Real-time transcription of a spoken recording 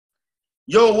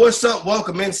Yo, what's up?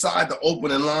 Welcome inside the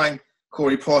opening line.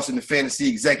 Corey Parson, the fantasy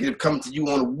executive, coming to you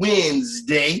on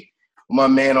Wednesday. My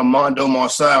man Armando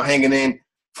Marsal hanging in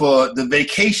for the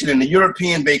vacation and the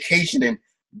European vacation and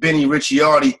Benny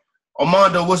Ricciardi.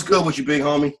 Armando, what's good with you, big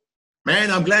homie? Man,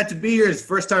 I'm glad to be here. It's the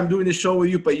first time doing this show with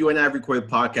you, but you and I have recorded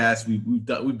podcasts.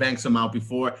 We banged some out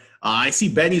before. I see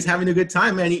Benny's having a good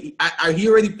time, man. He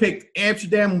already picked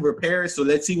Amsterdam over Paris, so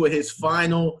let's see what his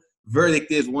final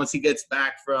verdict is once he gets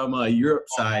back from Europe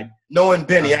side. Knowing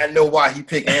Benny, I know why he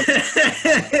picked Amsterdam.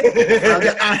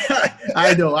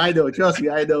 I know. Trust me,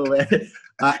 I know, man.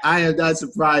 I am not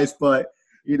surprised, but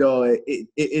you know,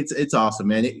 it's awesome,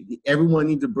 man. Everyone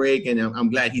needs a break, and I'm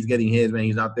glad he's getting his, man.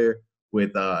 He's out there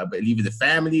with leaving the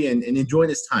family and enjoying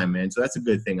his time, man. So that's a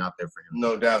good thing out there for him.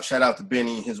 No doubt. Shout out to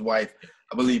Benny and his wife.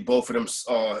 I believe both of them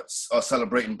are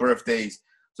celebrating birthdays,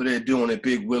 so they're doing a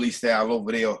big Willie style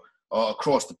over there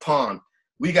across the pond.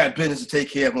 We got business to take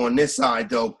care of on this side,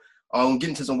 though.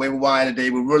 Getting to some waiver wire today.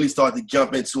 We'll really start to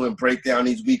jump into and break down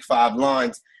these Week 5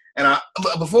 lines. And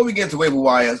before we get into waiver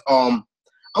wires, I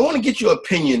want to get your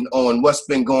opinion on what's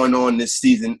been going on this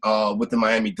season with the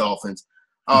Miami Dolphins.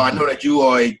 I know that you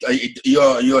are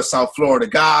you're a South Florida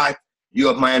guy.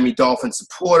 You're a Miami Dolphins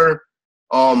supporter.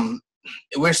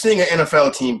 We're seeing an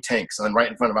NFL team tank, son, right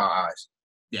in front of our eyes.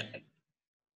 Yeah.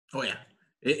 Oh, yeah.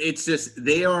 It's just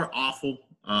they are awful.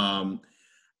 I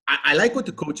like what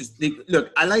the coaches – look,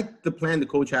 I like the plan the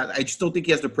coach has. I just don't think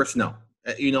he has the personnel.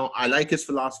 I like his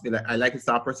philosophy. I like his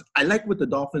thought process. I like what the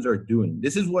Dolphins are doing.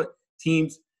 This is what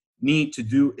teams need to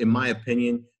do, in my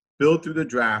opinion, build through the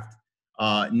draft.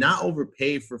 Not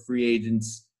overpay for free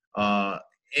agents.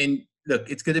 And look,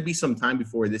 it's going to be some time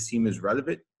before this team is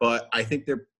relevant, but I think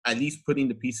they're at least putting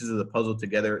the pieces of the puzzle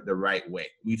together the right way.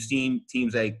 We've seen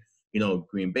teams like,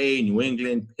 Green Bay, New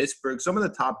England, Pittsburgh, some of the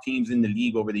top teams in the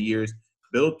league over the years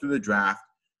build through the draft.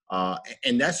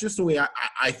 And that's just the way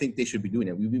I think they should be doing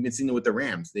it. We've been seeing it with the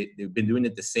Rams. They've been doing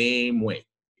it the same way,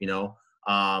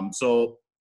 So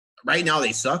right now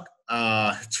they suck.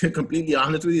 To completely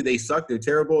honest with you, they suck. They're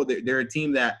terrible. They're a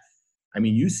team that,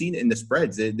 you've seen it in the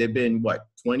spreads. They've been,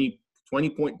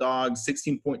 20-point dogs,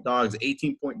 16-point dogs,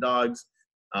 18-point dogs.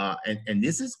 And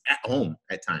this is at home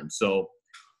at times. So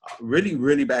really,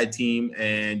 really bad team.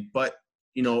 But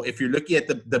if you're looking at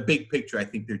the big picture, I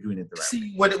think they're doing it the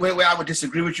right way. Where I would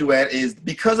disagree with you at is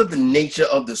because of the nature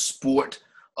of the sport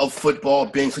of football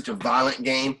being such a violent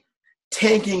game,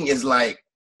 tanking is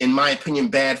in my opinion,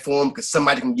 bad form because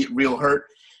somebody can get real hurt.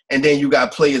 And then you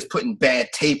got players putting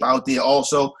bad tape out there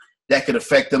also that could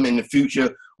affect them in the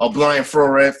future. Brian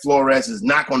Flores is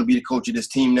not going to be the coach of this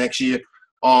team next year.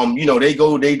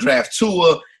 They draft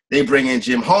Tua, they bring in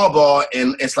Jim Harbaugh,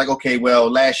 and it's like, okay, well,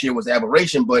 last year was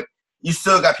aberration, but you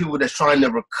still got people that's trying to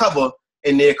recover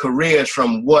in their careers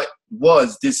from what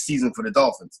was this season for the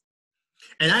Dolphins.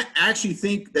 And I actually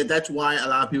think that's why a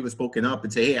lot of people have spoken up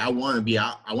and say, hey, I want to be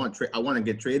out. I want to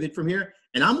get traded from here.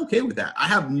 And I'm okay with that. I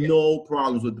have no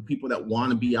problems with the people that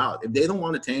want to be out. If they don't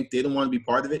want to tank, they don't want to be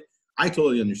part of it, I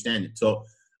totally understand it. So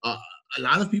a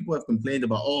lot of people have complained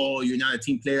about, oh, you're not a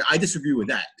team player. I disagree with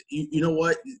that. You know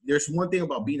what? There's one thing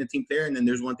about being a team player, and then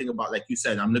there's one thing about, like you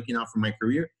said, I'm looking out for my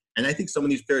career. And I think some of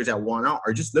these players that want out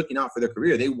are just looking out for their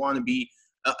career. They want to be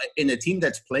in a team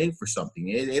that's playing for something.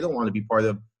 They don't want to be part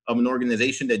of an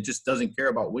organization that just doesn't care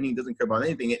about winning, doesn't care about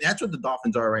anything. And that's what the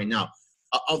Dolphins are right now.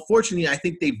 Unfortunately, I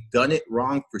think they've done it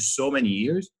wrong for so many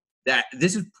years that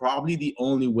this is probably the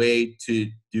only way to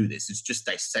do this. Is just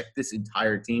dissect this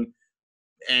entire team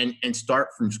and start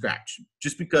from scratch,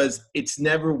 just because it's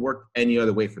never worked any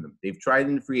other way for them. They've tried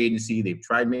in the free agency. They've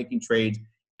tried making trades,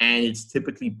 and it's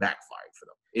typically backfired for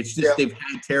them. It's just they've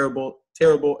had terrible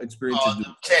experiences.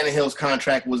 Tannehill's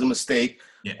contract was a mistake.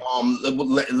 Yeah.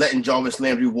 Letting Jarvis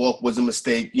Landry walk was a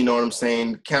mistake. You know what I'm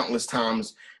saying? Countless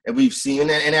times. And we've seen,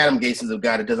 and Adam Gase is a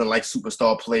guy that doesn't like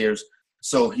superstar players.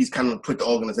 So he's kind of put the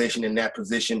organization in that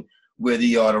position where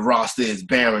the roster is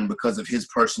barren because of his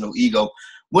personal ego.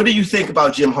 What do you think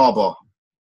about Jim Harbaugh?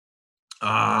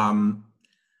 I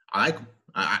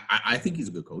think he's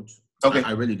a good coach. Okay.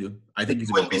 I really do. I think he's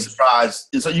a good coach. Wouldn't be surprised.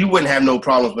 So you wouldn't have no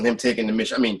problems with him taking the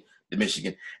Michigan.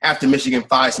 After Michigan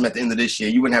fires him at the end of this year,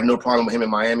 you wouldn't have no problem with him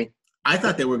in Miami? I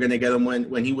thought they were going to get him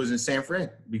when he was in San Fran,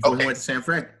 before he went to San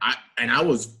Fran. I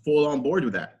was full on board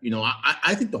with that.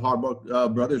 I think the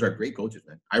Harbaugh brothers are great coaches,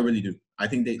 man. I really do. I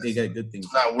think they get good things.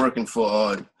 It's not working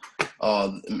for the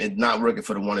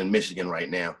one in Michigan right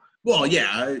now. Well,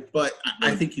 yeah, but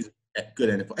I think he's good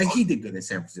NFL. And he did good in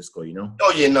San Francisco,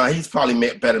 Oh, yeah, no, he's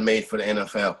probably better made for the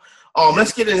NFL.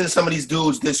 Let's get into some of these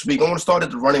dudes this week. I want to start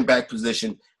at the running back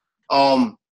position.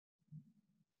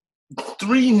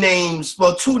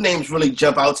 two names really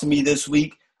jump out to me this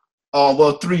week.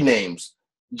 Three names.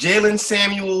 Jalen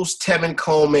Samuels, Tevin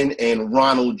Coleman, and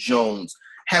Ronald Jones.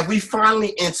 Have we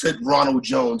finally entered Ronald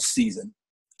Jones' season?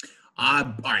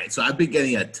 All right, so I've been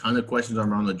getting a ton of questions on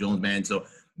Ronald Jones, man. So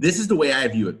this is the way I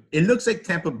view it. It looks like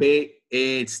Tampa Bay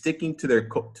is sticking to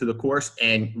the course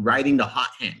and riding the hot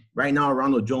hand. Right now,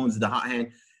 Ronald Jones is the hot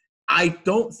hand. I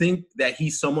don't think that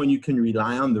he's someone you can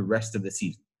rely on the rest of the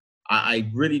season. I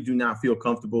really do not feel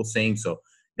comfortable saying so.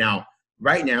 Now,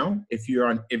 right now, if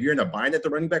you're in a bind at the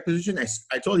running back position,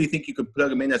 I totally think you could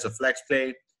plug him in as a flex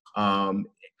play, and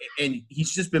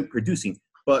he's just been producing.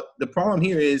 But the problem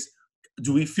here is,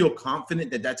 do we feel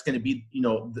confident that that's going to be,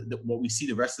 what we see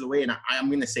the rest of the way? And I'm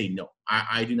going to say no.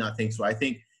 I do not think so. I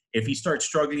think if he starts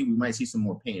struggling, we might see some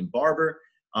more Peyton Barber.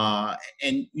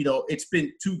 It's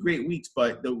been 2 great weeks,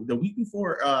 but the week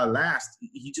before last,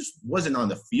 he just wasn't on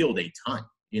the field a ton.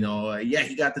 He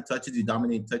got the touches, he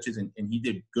dominated touches, and he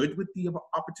did good with the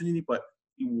opportunity, but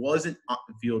he wasn't on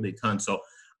the field a ton. So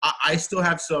I still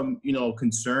have some,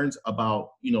 concerns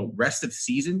about, rest of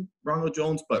season Ronald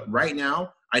Jones, but right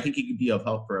now I think he could be of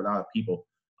help for a lot of people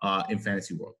in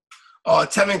fantasy world.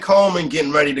 Tevin Coleman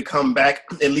getting ready to come back,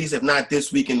 at least if not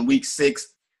this week in week 6,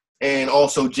 and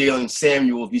also Jalen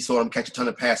Samuels. We saw him catch a ton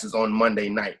of passes on Monday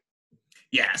night.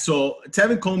 Yeah, so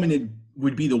Tevin Coleman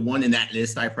would be the one in that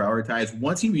list I prioritize.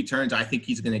 Once he returns, I think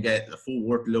he's going to get the full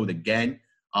workload again.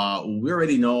 We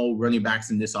already know running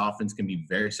backs in this offense can be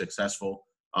very successful.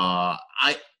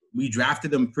 We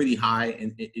drafted him pretty high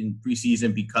in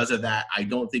preseason because of that. I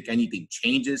don't think anything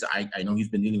changes. I know he's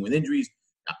been dealing with injuries.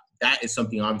 That is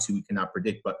something obviously we cannot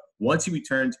predict. But once he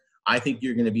returns, I think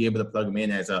you're going to be able to plug him in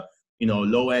as a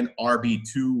low-end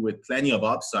RB2 with plenty of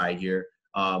upside here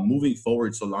moving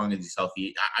forward so long as he's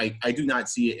healthy. I do not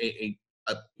see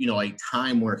a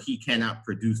time where he cannot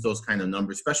produce those kind of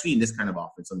numbers, especially in this kind of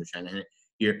offense under Shanahan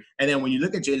here. And then when you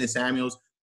look at Jalen Samuels,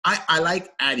 I like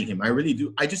adding him. I really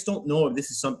do. I just don't know if this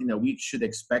is something that we should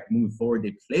expect moving forward.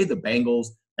 They play the Bengals.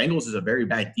 Bengals is a very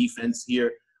bad defense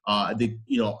here. I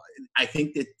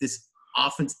think that this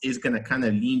offense is going to kind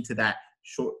of lean to that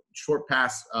short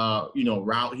pass,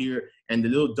 route here and the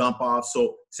little dump off.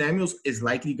 So Samuels is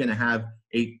likely going to have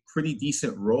a pretty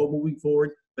decent role moving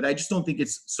forward, but I just don't think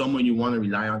it's someone you want to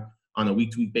rely on a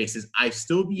week-to-week basis. I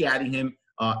still be adding him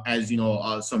as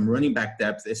some running back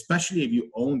depth, especially if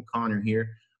you own Connor here.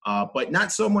 But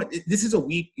not so much. This is a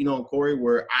week, Corey,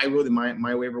 where I wrote in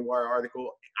my waiver wire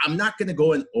article, I'm not going to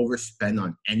go and overspend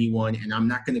on anyone, and I'm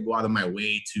not going to go out of my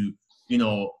way to,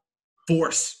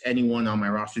 force anyone on my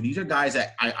roster. These are guys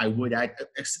that I would add,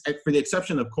 for the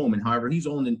exception of Coleman. However, he's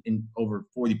owned in over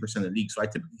 40% of the league, so I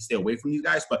typically stay away from these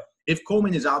guys. But if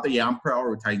Coleman is out there, I'm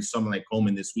prioritizing someone like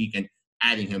Coleman this week and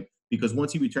adding him because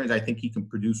once he returns, I think he can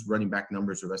produce running back 2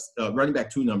 numbers the rest of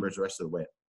the way.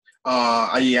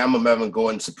 I'm a Melvin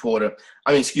Gordon supporter.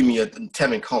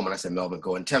 Tevin Coleman. I said Melvin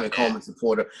Gordon. Tevin Coleman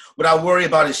supporter. What I worry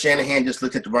about is Shanahan just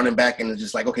looked at the running back and is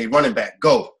just like, okay, running back,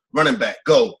 go. Running back,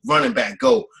 go. Running back,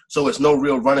 go. So it's no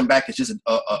real running back. It's just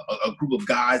a group of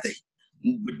guys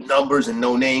with numbers and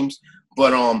no names.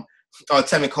 But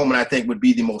Tevin Coleman, I think, would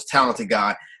be the most talented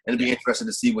guy. And it'd be interesting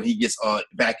to see when he gets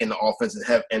back in the offense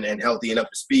and healthy and up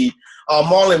to speed.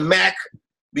 Marlon Mack,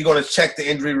 we're going to check the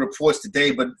injury reports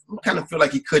today, but we kind of feel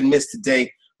like he could miss today.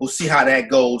 We'll see how that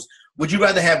goes. Would you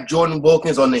rather have Jordan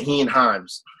Wilkins or Nyheim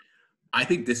Hines? I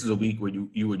think this is a week where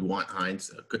you would want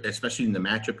Hines, especially in the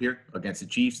matchup here against the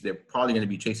Chiefs. They're probably going to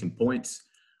be chasing points.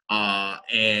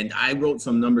 And I wrote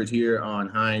some numbers here on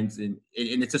Hines, and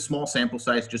it's a small sample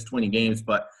size, just 20 games.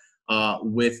 But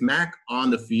with Mack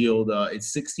on the field,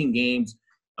 it's 16 games.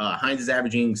 Hines is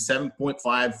averaging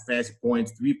 7.5 fantasy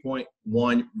points,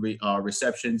 3.1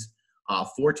 receptions,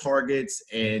 4 targets,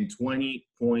 and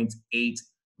 20.8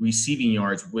 receiving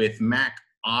yards. With Mack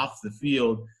off the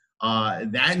field,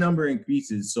 that number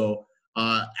increases. So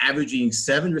averaging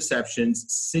 7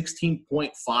 receptions,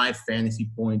 16.5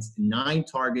 fantasy points, 9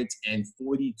 targets, and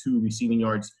 42 receiving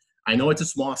yards. I know it's a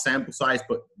small sample size,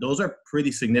 but those are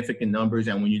pretty significant numbers.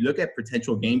 And when you look at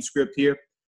potential game script here,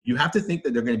 you have to think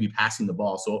that they're going to be passing the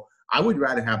ball. So I would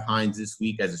rather have Hines this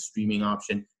week as a streaming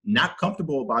option. Not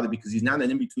comfortable about it because he's not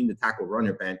an in-between the tackle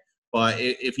runner, Ben. But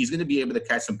if he's going to be able to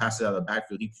catch some passes out of the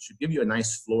backfield, he should give you a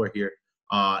nice floor here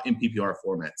in PPR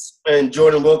formats. And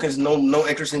Jordan Wilkins, no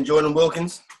interest in Jordan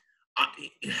Wilkins?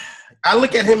 I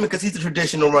look at him because he's a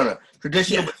traditional runner.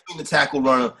 Between the tackle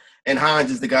runner, and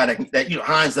Hines is the guy that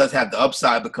Hines does have the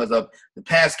upside because of the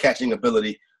pass catching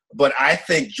ability. But I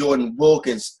think Jordan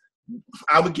Wilkins –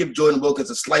 I would give Jordan Wilkins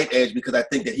a slight edge because I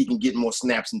think that he can get more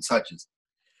snaps and touches.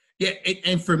 Yeah,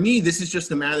 and for me, this is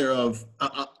just a matter of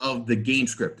the game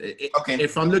script. Okay.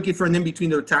 If I'm looking for an in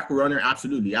between the tackle runner,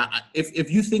 absolutely.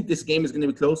 If you think this game is going to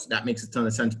be close, that makes a ton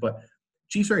of sense. But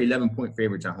Chiefs are 11-point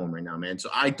favorites at home right now, man. So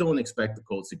I don't expect the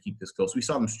Colts to keep this close. We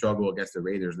saw them struggle against the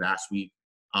Raiders last week.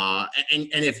 And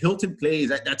if Hilton plays,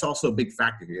 that's also a big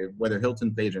factor here, whether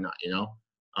Hilton plays or not, you know.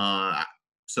 Right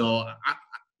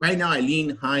now I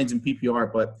lean Hines and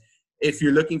PPR, but if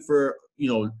you're looking for,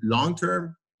 long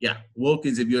term, yeah,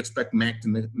 Wilkins, if you expect Mac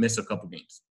to miss a couple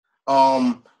games.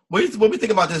 What do you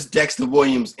think about this Dexter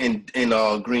Williams in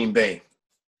Green Bay?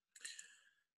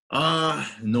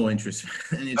 No interest.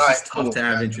 And it's All just right, tough to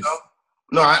have interest.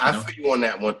 No, I feel you on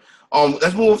that one.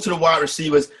 Let's move over to the wide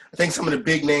receivers. I think some of the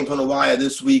big names on the wire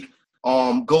this week.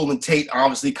 Golden Tate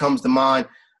obviously comes to mind.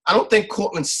 I don't think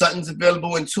Cortland Sutton's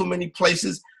available in too many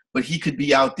places, but he could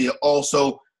be out there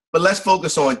also. But let's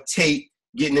focus on Tate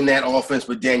getting in that offense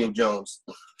with Daniel Jones.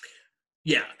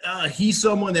 Yeah, he's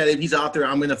someone that if he's out there,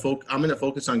 I'm gonna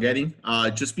focus on getting.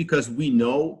 Just because we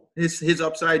know his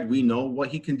upside, we know what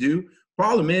he can do.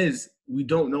 Problem is, we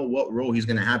don't know what role he's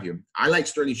gonna have here. I like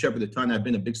Sterling Shepard a ton. I've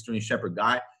been a big Sterling Shepard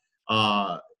guy.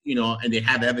 And they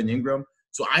have Evan Ingram,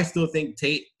 so I still think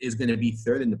Tate is gonna be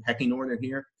third in the pecking order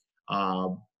here.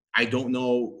 I don't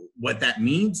know what that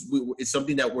means. It's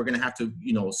something that we're gonna have to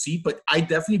see. But I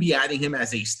definitely be adding him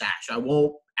as a stash. I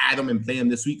won't add him and play him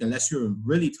this week unless you're a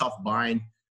really tough bind.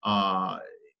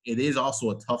 It is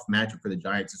also a tough matchup for the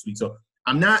Giants this week. So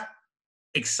I'm not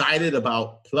excited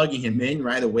about plugging him in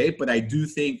right away, but I do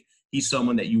think he's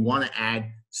someone that you want to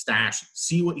add, stash,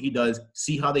 see what he does,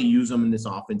 see how they use him in this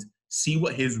offense, see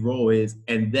what his role is,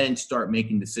 and then start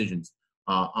making decisions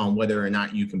on whether or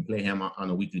not you can play him on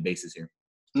a weekly basis here.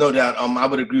 No doubt. I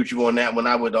would agree with you on that one.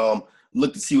 I would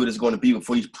look to see what it's going to be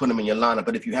before you put him in your lineup.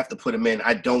 But if you have to put him in,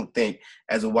 I don't think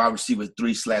as a wide receiver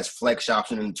 3/flex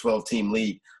option in the 12-team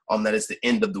league, that is the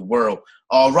end of the world.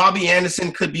 Robbie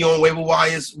Anderson could be on waiver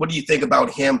wires. What do you think about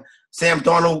him? Sam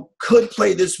Darnold could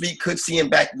play this week, could see him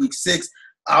back week 6.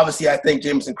 Obviously, I think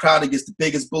Jamison Crowder gets the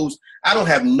biggest boost. I don't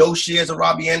have no shares of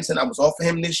Robbie Anderson. I was off of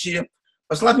him this year.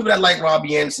 But there's a lot of people that like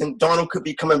Robbie Anderson. Darnold could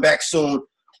be coming back soon.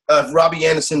 If Robbie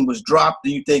Anderson was dropped,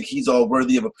 do you think he's all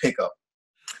worthy of a pickup?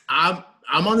 I'm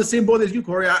on the same boat as you,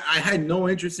 Corey. I had no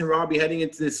interest in Robbie heading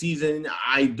into the season.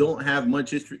 I don't have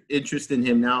much interest in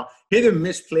him now. Hit and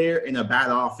miss player in a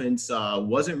bad offense.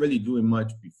 Wasn't really doing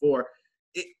much before.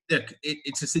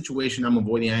 It's a situation I'm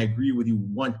avoiding. I agree with you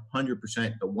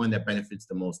 100%. The one that benefits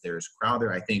the most there is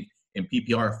Crowder. I think in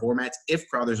PPR formats, if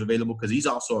Crowder's available, because he's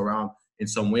also around in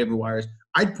some waiver wires,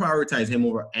 I'd prioritize him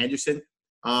over Anderson.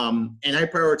 And I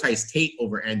prioritize Tate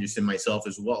over Anderson myself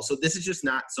as well. So this is just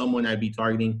not someone I'd be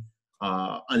targeting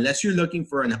unless you're looking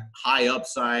for a high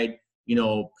upside,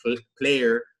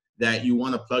 player that you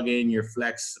want to plug in your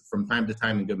flex from time to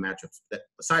time in good matchups.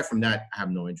 Aside from that, I have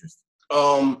no interest.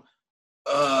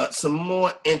 Some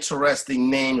more interesting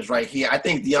names right here. I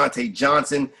think Deontay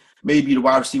Johnson may be the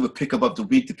wide receiver pickup of the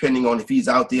week, depending on if he's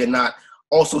out there or not.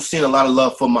 Also seeing a lot of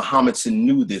love for Mohamed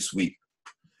Sanu this week.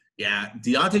 Yeah,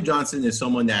 Deontay Johnson is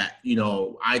someone that,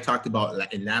 I talked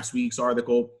about in last week's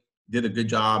article, did a good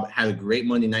job, had a great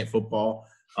Monday Night Football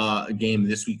game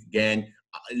this week again.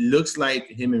 It looks like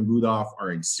him and Rudolph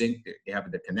are in sync. They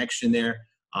have the connection there.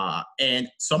 And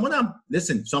someone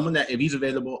that if he's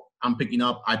available, I'm picking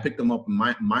up. I picked him up in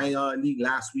my league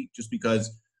last week just because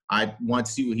I want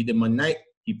to see what he did Monday night.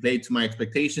 He played to my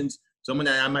expectations. Someone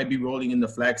that I might be rolling in the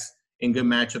flex in good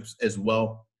matchups as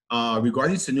well.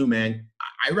 Regarding Sanu, man,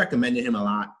 I recommended him a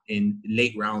lot in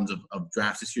late rounds of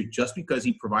drafts this year just because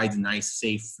he provides a nice,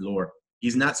 safe floor.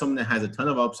 He's not someone that has a ton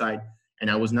of upside,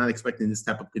 and I was not expecting this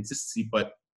type of consistency.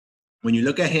 But when you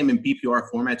look at him in PPR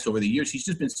formats over the years, he's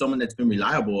just been someone that's been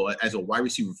reliable as a wide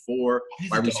receiver 4,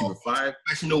 wide receiver 5.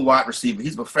 Professional wide receiver.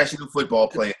 He's a professional football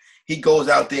player. He goes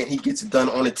out there and he gets it done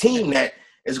on a team that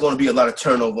is going to be a lot of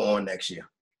turnover on next year.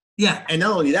 Yeah, and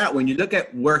not only that, when you look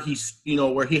at where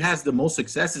where he has the most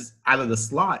successes out of the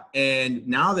slot, and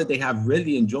now that they have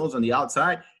Ridley and Jones on the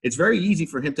outside, it's very easy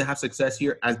for him to have success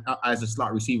here as a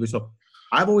slot receiver. So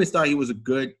I've always thought he was a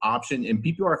good option in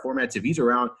PPR formats. If he's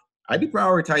around, I'd be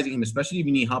prioritizing him, especially if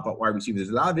you need help at wide receiver. There's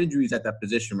a lot of injuries at that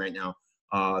position right now.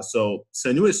 So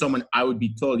Sanu is someone I would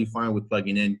be totally fine with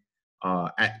plugging in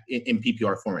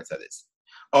PPR formats, that is.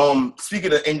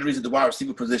 Speaking of injuries at the wide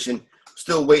receiver position,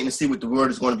 still waiting to see what the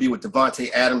word is going to be with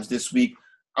Devontae Adams this week.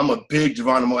 I'm a big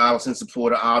Geronimo Allison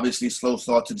supporter. Obviously, slow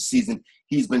start to the season.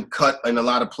 He's been cut in a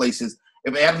lot of places.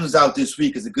 If Adams is out this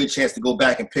week, it's a good chance to go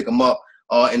back and pick him up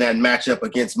in that matchup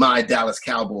against my Dallas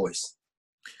Cowboys.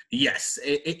 Yes,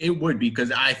 it would be,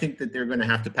 because I think that they're going to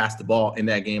have to pass the ball in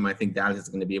that game. I think Dallas is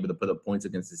going to be able to put up points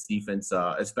against this defense,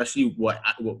 especially what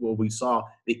we saw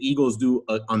the Eagles do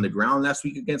on the ground last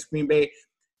week against Green Bay.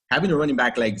 Having a running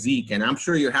back like Zeke, and I'm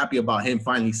sure you're happy about him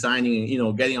finally signing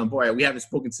and, getting on board. We haven't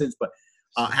spoken since, but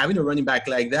having a running back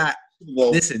like that,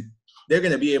 listen, they're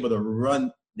going to be able to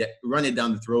run it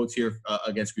down the throats here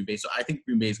against Green Bay. So I think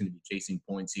Green Bay is going to be chasing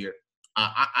points here.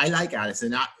 I like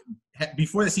Addison.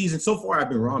 Before the season, so far I've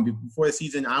been wrong. Before the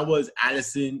season, I was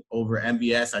Addison over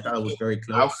MVS. I thought it was very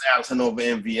close. I was Addison over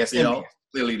MVS. MVS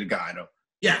clearly the guy, though.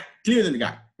 Yeah, clearly the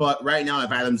guy. But right now,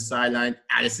 if Adams sidelined,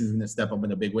 Addison's going to step up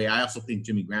in a big way. I also think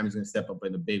Jimmy Graham is going to step up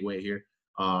in a big way here.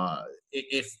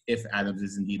 If Adams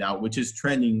is indeed out, which is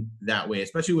trending that way,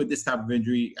 especially with this type of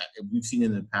injury. We've seen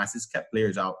in the past, it's kept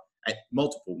players out at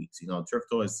multiple weeks. Turf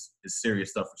toe is serious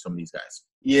stuff for some of these guys.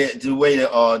 Yeah, the way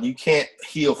that you can't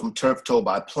heal from turf toe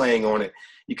by playing on it.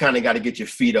 You kind of got to get your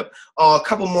feet up. A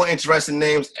couple more interesting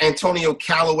names. Antonio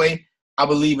Callaway, I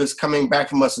believe, is coming back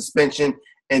from a suspension.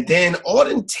 And then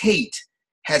Auden Tate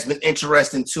has been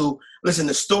interesting too. Listen,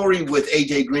 the story with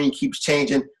A.J. Green keeps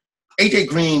changing. A.J.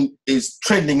 Green is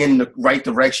trending in the right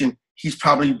direction. He's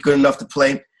probably good enough to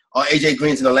play. A.J.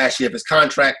 Green's in the last year of his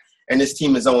contract, and this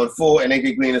team is 0-4. And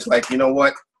A.J. Green is like, you know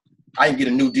what? I can get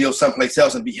a new deal someplace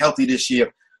else and be healthy this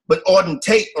year. But Auden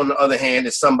Tate, on the other hand,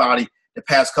 is somebody the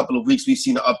past couple of weeks we've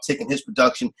seen an uptick in his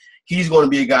production. He's going to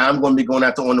be a guy I'm going to be going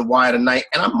after on the wire tonight.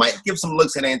 And I might give some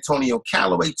looks at Antonio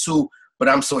Callaway too, but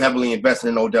I'm so heavily invested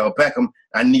in Odell Beckham,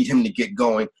 I need him to get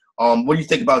going. What do you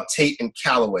think about Tate and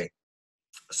Callaway?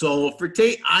 So for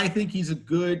Tate, I think he's a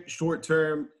good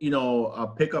short-term,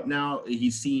 pickup now.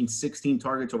 He's seen 16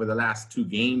 targets over the last 2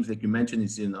 games. Like you mentioned,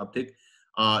 he's seen an uptick.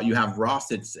 You have Ross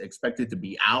that's expected to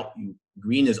be out.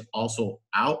 Green is also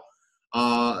out.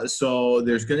 So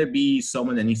there's going to be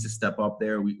someone that needs to step up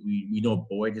there. We know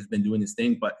Boyd has been doing his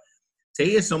thing, but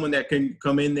Tate is someone that can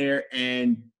come in there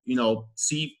and,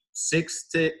 see 6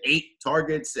 to 8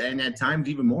 targets, and at times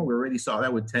even more. We already saw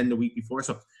that with 10 the week before.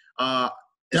 So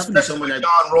definitely someone that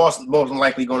John Ross is most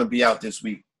likely going to be out this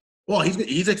week. Well,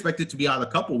 he's expected to be out a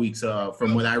couple weeks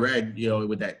from what I read,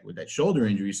 with that shoulder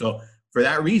injury. So for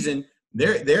that reason,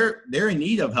 they're in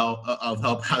need of help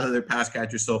out of their pass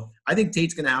catchers. So I think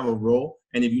Tate's going to have a role,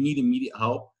 and if you need immediate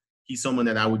help, he's someone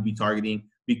that I would be targeting,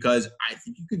 because I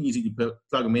think you could easily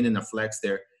plug him in a flex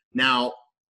there. Now,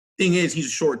 thing is, he's a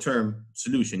short-term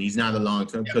solution. He's not a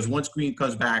long-term, because once Green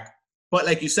comes back, but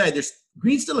like you said,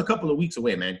 Green's still a couple of weeks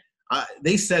away, man.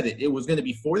 They said it was going to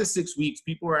be 4 to 6 weeks.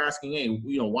 People were asking, hey,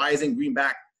 why isn't Green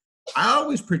back? I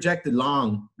always projected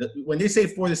long. When they say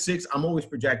 4 to 6, I'm always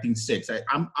projecting 6.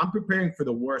 I'm preparing for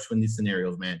the worst in these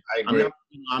scenarios, man. I agree.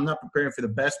 I'm not preparing for the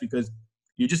best, because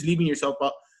you're just leaving yourself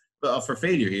up for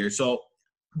failure here. So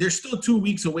they're still 2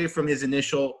 weeks away from his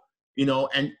initial,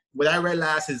 and what I read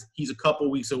last is he's a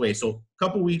couple weeks away. So a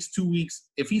couple weeks, 2 weeks.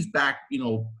 If he's back,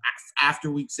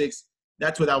 after week 6,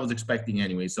 that's what I was expecting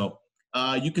anyway. So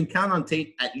you can count on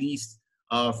Tate at least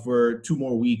for 2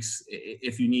 more weeks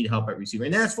if you need help at receiver.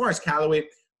 And as far as Callaway,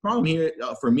 problem here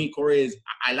for me, Corey, is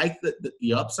I like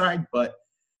the upside, but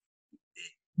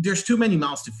there's too many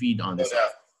mouths to feed on this.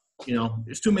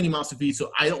 There's too many mouths to feed,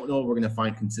 so I don't know if we're going to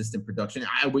find consistent production.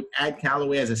 I would add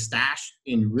Callaway as a stash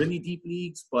in really deep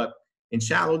leagues, but in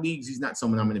shallow leagues, he's not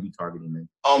someone I'm going to be targeting, man.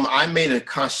 I made a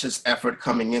conscious effort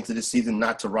coming into the season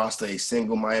not to roster a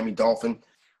single Miami Dolphin,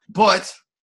 but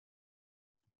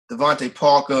Devontae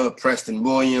Parker, Preston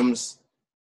Williams,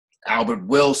 Albert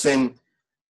Wilson.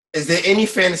 Is there any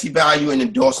fantasy value in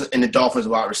the Dolphins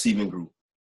wide receiving group?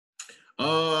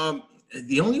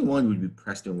 The only one would be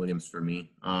Preston Williams for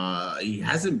me. He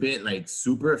hasn't been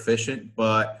super efficient,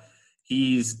 but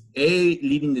he's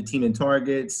leading the team in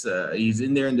targets. He's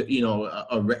in there in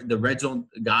the red zone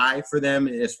guy for them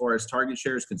as far as target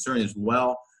share is concerned as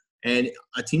well. And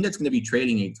a team that's going to be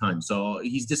trading a ton. So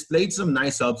he's displayed some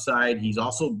nice upside. He's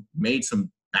also made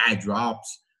some bad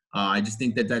drops. I just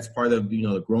think that that's part of,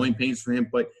 the growing pains for him.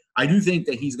 But I do think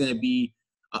that he's going to be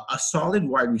a solid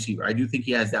wide receiver. I do think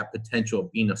he has that potential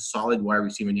of being a solid wide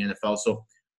receiver in the NFL. So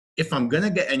if I'm going to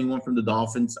get anyone from the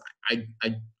Dolphins,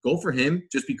 I go for him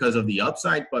just because of the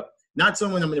upside, but not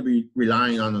someone I'm going to be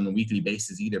relying on a weekly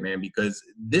basis either, man, because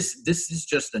this is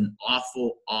just an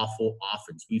awful, awful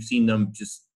offense. We've seen them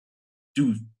just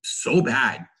do so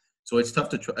bad. So it's tough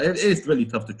to it's really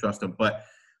tough to trust him. But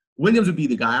Williams would be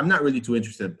the guy. I'm not really too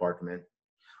interested in Parker, man.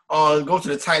 Go to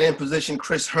the tight end position.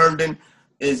 Chris Herndon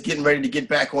is getting ready to get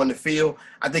back on the field.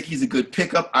 I think he's a good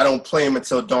pickup. I don't play him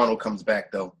until Darnold comes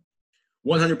back, though.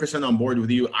 100% on board with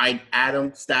you. I'd add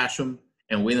him, stash him,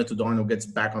 and wait until Darnold gets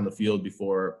back on the field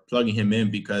before plugging him in,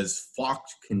 because Falk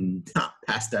cannot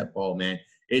pass that ball, man.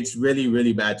 It's really,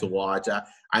 really bad to watch.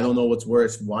 I don't know what's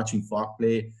worse, watching Falk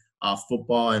play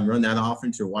football and run that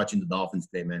offense, or watching the Dolphins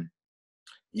play, man.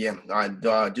 Yeah,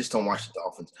 I just don't watch the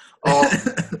Dolphins.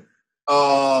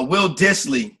 Will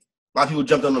Dissly, a lot of people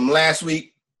jumped on him last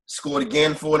week, scored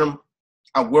again for them.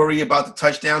 I worry about the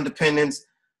touchdown dependence,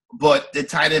 but the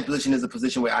tight end position is a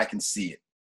position where I can see it.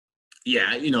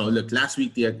 Yeah, look, last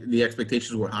week the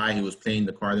expectations were high. He was playing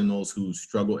the Cardinals, who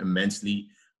struggle immensely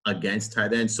against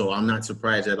tight ends, so I'm not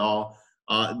surprised at all.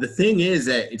 The thing is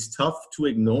that it's tough to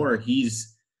ignore.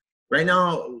 He's right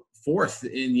now fourth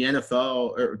in the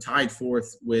NFL, or tied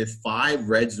fourth with 5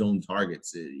 red zone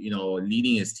targets,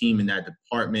 leading his team in that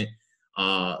department.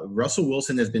 Russell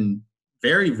Wilson has been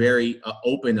very, very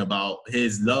open about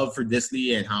his love for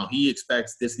Dissly and how he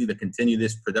expects Dissly to continue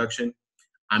this production.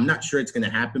 I'm not sure it's going to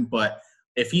happen, but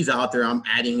if he's out there, I'm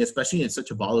adding, especially in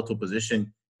such a volatile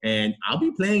position. And I'll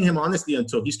be playing him, honestly,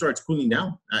 until he starts cooling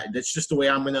down. That's just the way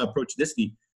I'm going to approach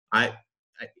Dissly.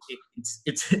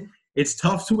 It's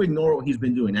tough to ignore what he's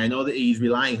been doing. I know that he's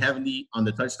relying heavily on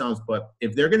the touchdowns, but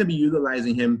if they're going to be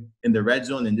utilizing him in the red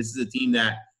zone, and this is a team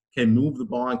that can move the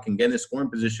ball and can get in a scoring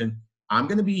position, I'm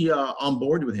going to be on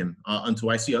board with him until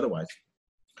I see otherwise.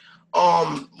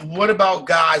 What about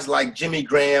guys like Jimmy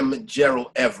Graham,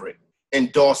 Gerald Everett,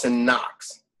 and Dawson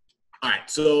Knox? All right,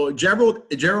 so Gerald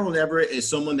Everett is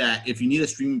someone that, if you need a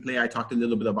streaming play, I talked a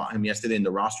little bit about him yesterday in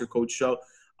the Roster Coach show.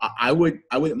 I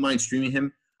wouldn't mind streaming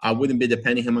him. I wouldn't be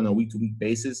depending him on a week-to-week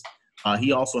basis.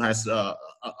 He also has a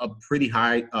pretty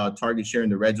high target share in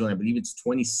the red zone. I believe it's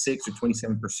 26 or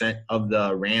 27% of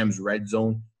the Rams' red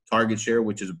zone target share,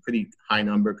 which is a pretty high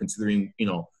number considering,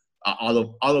 all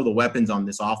of the weapons on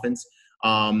this offense.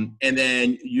 And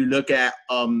then you look at,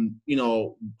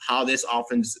 how this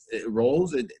offense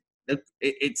rolls.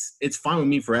 It's fine with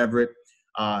me for Everett.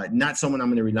 Not someone I'm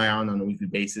going to rely on a weekly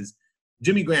basis.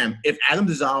 Jimmy Graham, if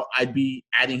Adams is out, I'd be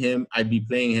adding him. I'd be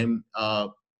playing him.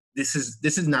 This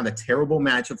is not a terrible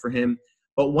matchup for him.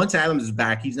 But once Adams is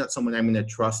back, he's not someone I'm going to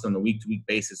trust on a week-to-week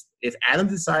basis. If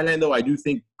Adams is sidelined, though, I do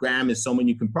think Graham is someone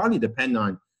you can probably depend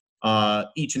on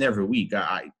each and every week.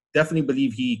 I definitely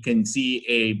believe he can see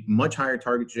a much higher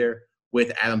target share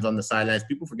with Adams on the sidelines.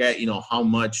 People forget, how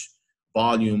much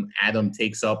volume Adam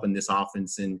takes up in this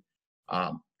offense. And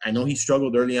I know he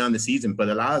struggled early on in the season, but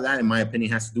a lot of that, in my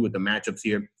opinion, has to do with the matchups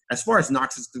here. As far as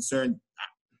Knox is concerned,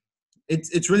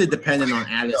 it's really dependent on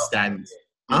Adams' status.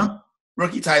 Huh?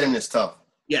 Rookie tight end is tough.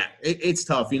 Yeah, it's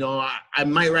tough. I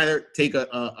might rather take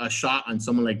a shot on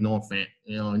someone like Noah Fant,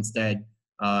 instead.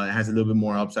 It has a little bit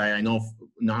more upside. I know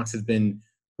Knox has been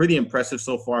pretty impressive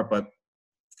so far, but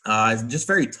it's just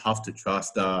very tough to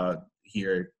trust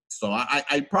here. So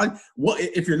I probably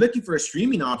if you're looking for a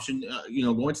streaming option,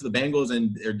 going to the Bengals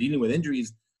and they're dealing with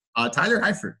injuries, Tyler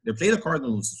Eifert. They play the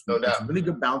Cardinals. No doubt. It's a really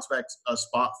good bounce back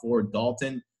spot for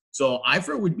Dalton. So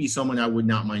Eifert would be someone I would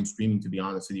not mind streaming, to be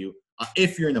honest with you,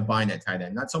 if you're in a bind at tight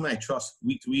end. Not someone I trust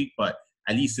week to week, but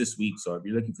at least this week. So if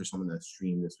you're looking for someone to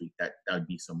stream this week, that would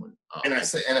be someone.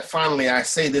 Finally, I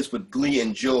say this with glee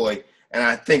and joy, and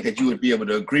I think that you would be able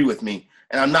to agree with me.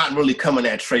 And I'm not really coming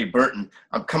at Trey Burton.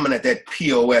 I'm coming at that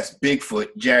POS Bigfoot,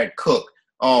 Jared Cook.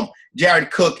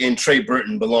 Jared Cook and Trey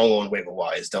Burton belong on waiver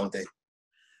wires, don't they?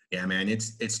 Yeah, man,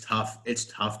 it's tough. It's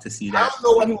tough to see that. I don't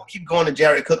know why people keep going to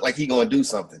Jared Cook like he's going to do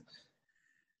something.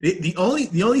 The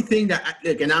only thing that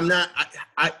and I'm not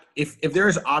if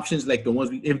there's options like the ones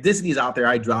if Dissly's out there,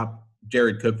 I drop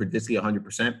Jared Cook for Dissly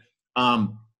 100%.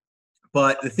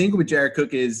 But the thing with Jared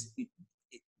Cook is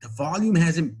the volume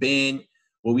hasn't been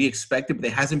what we expected, but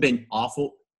it hasn't been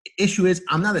awful. The issue is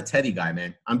I'm not a Teddy guy,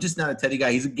 man. I'm just not a Teddy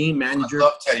guy. He's a game manager. I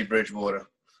love Teddy Bridgewater.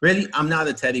 Really, I'm not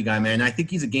a Teddy guy, man. I think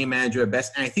he's a game manager at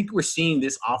best. And I think we're seeing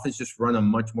this offense just run a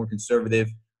much more conservative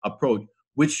approach,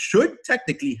 which should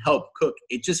technically help Cook.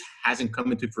 It just hasn't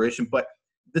come into fruition. But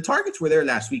the targets were there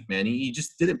last week, man. He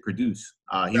just didn't produce.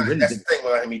 That's the thing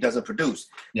with him. He doesn't produce.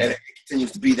 Yeah. And it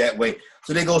continues to be that way.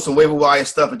 So there goes some waiver wire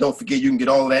stuff. And don't forget, you can get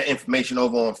all of that information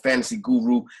over on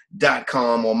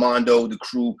fantasyguru.com. Armando, the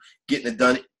crew, getting it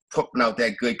done, putting out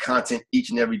that good content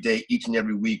each and every day, each and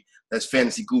every week. That's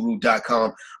fantasyguru.com.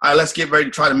 All right, let's get ready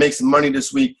to try to make some money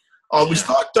this week. We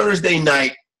start Thursday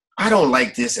night. I don't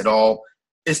like this at all.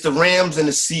 It's the Rams and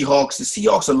the Seahawks. The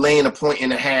Seahawks are laying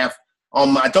 1.5.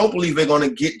 I don't believe they're going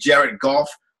to get Jared Goff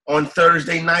on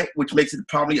Thursday night, which makes it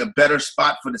probably a better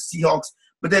spot for the Seahawks.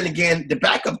 But then again, the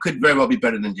backup could very well be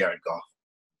better than Jared Goff.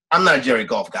 I'm not a Jared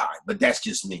Goff guy, but that's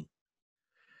just me.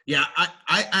 Yeah,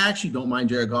 I actually don't mind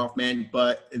Jared Goff, man,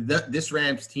 but this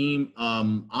Rams team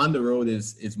on the road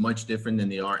is much different than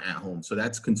they are at home. So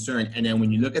that's concern. And then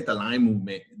when you look at the line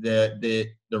movement, the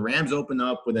Rams open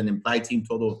up with an implied team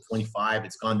total of 25.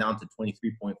 It's gone down to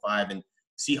 23.5, and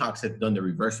Seahawks have done the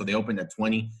reverse. So they opened at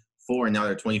 24, and now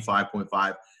they're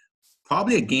 25.5.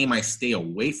 Probably a game I stay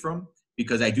away from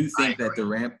because I do think that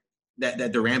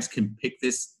the Rams can pick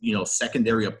this,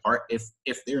 secondary apart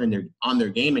if they're on their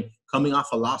game and coming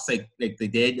off a loss like they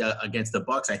did against the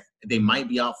Bucs. They might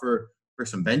be out for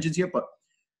some vengeance here, but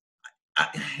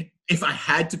if I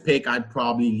had to pick, I'd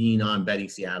probably lean on betting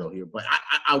Seattle here, but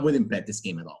I wouldn't bet this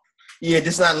game at all. Yeah,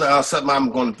 this is not something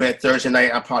I'm going to bet Thursday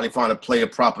night. I'll probably find a player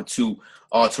proper to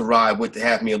ride with to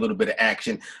have me a little bit of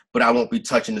action, but I won't be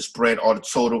touching the spread or the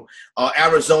total.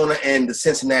 Arizona and the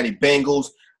Cincinnati Bengals.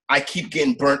 I keep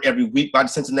getting burnt every week by the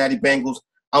Cincinnati Bengals.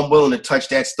 I'm willing to touch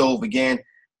that stove again.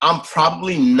 I'm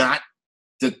probably not.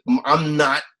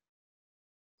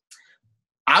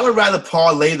 I would rather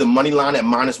parlay the money line at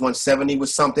 -170 with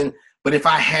something, but if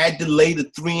I had to lay the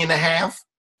 3.5,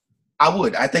 I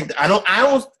would. I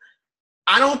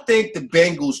don't think the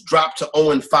Bengals drop to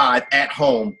 0-5 at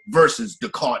home versus the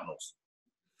Cardinals.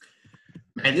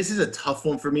 Man, this is a tough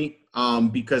one for me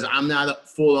because I'm not a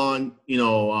full-on,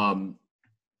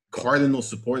 Cardinal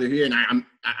supporter here, and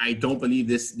I don't believe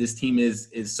this team is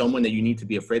someone that you need to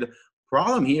be afraid of.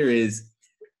 Problem here is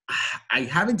I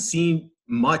haven't seen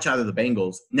much out of the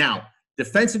Bengals. Now,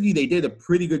 defensively, they did a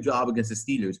pretty good job against the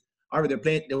Steelers. However,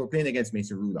 they were playing against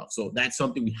Mason Rudolph, so that's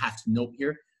something we have to note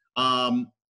here.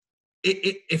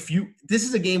 This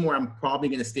is a game where I'm probably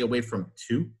going to stay away from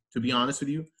 2, to be honest with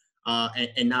you,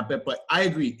 and not bet. But I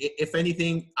agree. If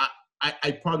anything,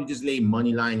 I'd probably just lay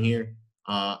money line here.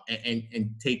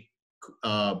 And take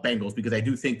Bengals because I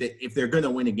do think that if they're going to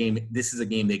win a game, this is a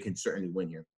game they can certainly win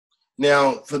here.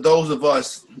 Now, for those of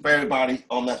us, for everybody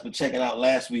that's been checking out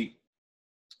last week,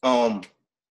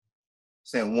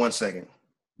 saying 1 second.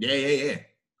 Yeah.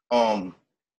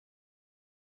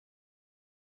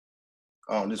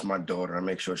 This is my daughter. I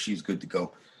make sure she's good to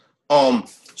go.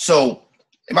 So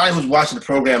everybody who's watching the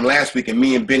program last week, and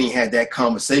me and Benny had that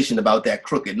conversation about that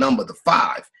crooked number, the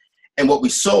 5. And what we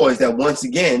saw is that once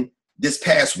again, this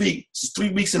past week, this is 3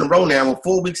 weeks in a row now, or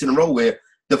 4 weeks in a row, where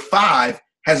the 5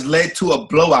 has led to a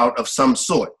blowout of some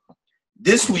sort.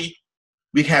 This week,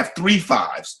 we have 3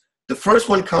 5s. The first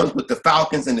one comes with the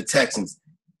Falcons and the Texans.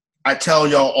 I tell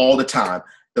y'all all the time,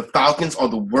 the Falcons are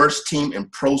the worst team in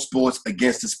pro sports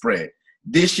against the spread.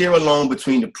 This year alone,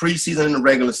 between the preseason and the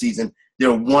regular season, they're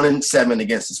 1-7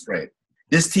 against the spread.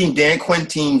 This team, Dan Quinn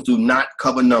teams, do not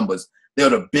cover numbers. They're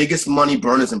the biggest money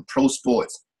burners in pro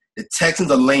sports. The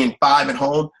Texans are laying 5 at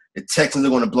home. The Texans are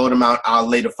going to blow them out. I'll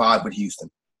lay the 5 with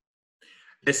Houston.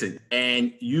 Listen,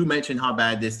 and you mentioned how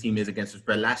bad this team is against the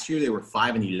spread. Last year, they were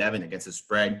 5-11 against the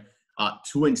spread,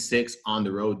 2-6 on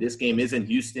the road. This game is in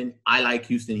Houston. I like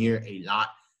Houston here a lot.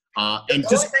 And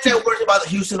the only thing that worries about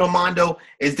Houston, Armando,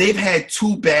 is they've had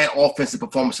 2 bad offensive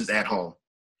performances at home.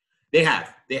 They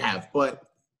have. But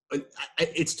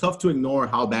it's tough to ignore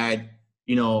how bad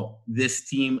this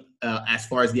team, as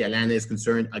far as the Atlanta is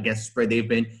concerned, against the spread they've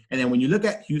been. And then when you look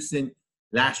at Houston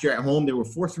last year at home, they were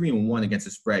 4-3-1 against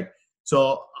the spread.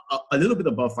 So a little bit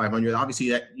above 500. Obviously,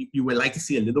 that you would like to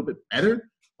see a little bit better.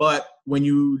 But when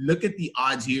you look at the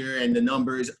odds here and the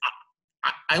numbers,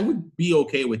 I would be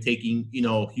okay with taking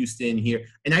Houston here.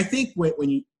 And I think when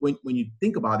you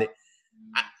think about it,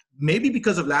 maybe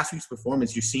because of last week's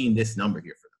performance, you're seeing this number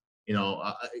here for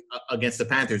them. Against the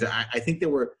Panthers, I think they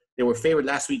were favored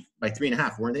last week by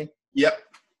 3.5, weren't they? Yep.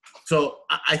 So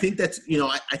I think that's,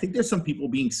 I think there's some people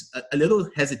being a little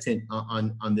hesitant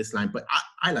on this line, but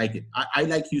I like it. I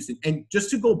like Houston. And just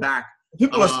to go back.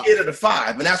 People are scared of the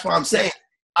 5, and that's why I'm saying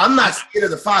I'm not scared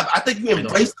of the 5. I think you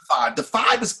embrace the 5. The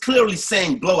 5 is clearly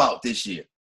saying blowout this year.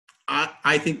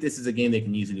 I think this is a game they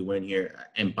can easily win here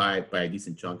and by a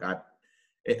decent chunk.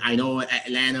 I know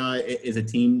Atlanta is a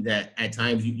team that at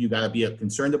times you got to be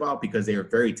concerned about because they are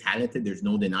very talented. There's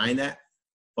no denying that.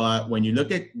 But when you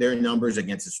look at their numbers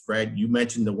against the spread, you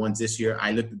mentioned the ones this year.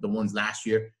 I looked at the ones last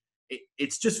year.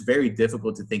 It's just very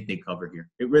difficult to think they cover here.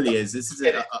 It really is. This is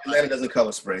Atlanta doesn't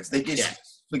cover spreads. They get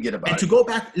forget about it. And to go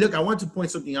back, look, I want to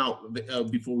point something out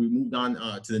before we moved on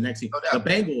to the next team. The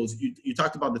Bengals, you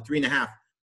talked about the 3.5.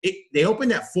 They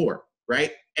opened at 4,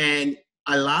 right? And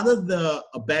a lot of the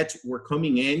bets were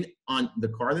coming in on the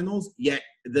Cardinals, yet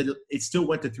it still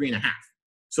went to 3.5.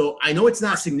 So I know it's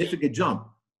not a significant jump,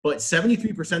 but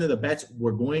 73% of the bets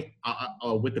were going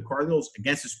with the Cardinals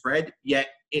against the spread, yet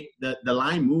the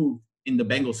line moved in the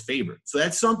Bengals' favor. So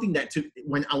that's something that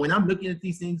when I'm looking at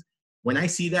these things, when I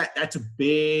see that, that's a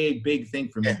big, big thing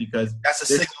for me because that's a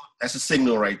signal. That's a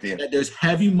signal right there. There's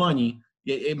heavy money.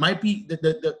 It might be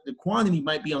the quantity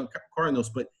might be on Cardinals,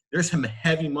 but there's some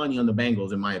heavy money on the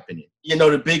Bengals, in my opinion. You know,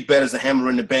 the big bettors are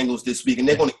hammering the Bengals this week, and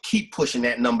they're going to keep pushing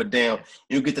that number down.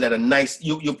 You'll get to that a nice.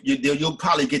 You'll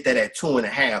probably get that at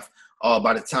 2.5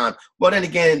 by the time. Well, then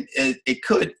again, it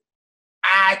could.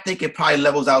 I think it probably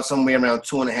levels out somewhere around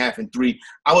 2.5 and 3.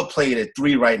 I would play it at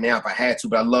 3 right now if I had to,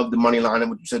 but I love the money line and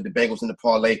what you said, the Bengals in the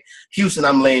parlay. Houston,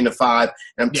 I'm laying the 5,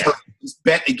 and I'm telling you, this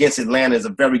bet against Atlanta is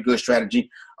a very good strategy.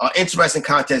 Interesting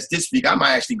contest this week. I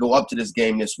might actually go up to this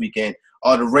game this weekend.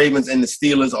 The Ravens and the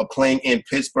Steelers are playing in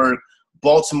Pittsburgh.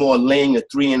 Baltimore laying a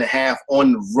 3.5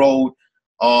 on the road.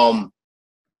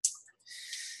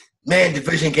 Man,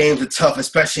 division games are tough,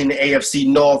 especially in the AFC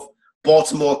North.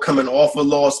 Baltimore coming off a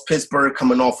loss, Pittsburgh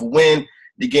coming off a win.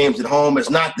 The game's at home.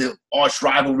 It's not the arch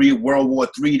rivalry of World War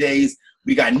III days.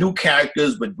 We got new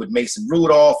characters with Mason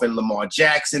Rudolph and Lamar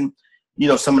Jackson. You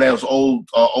know, some of those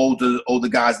older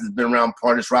guys that's been around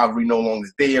part of this rivalry no longer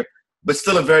there. But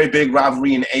still a very big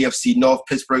rivalry in the AFC North.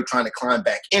 Pittsburgh trying to climb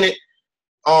back in it.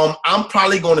 I'm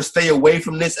probably going to stay away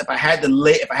from this. If I had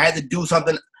to do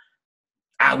something,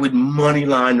 I would money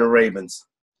line the Ravens.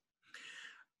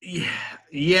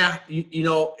 Yeah. You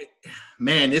know,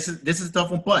 man, this is a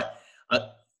tough one, but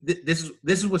this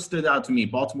is what stood out to me.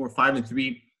 Baltimore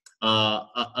 5-3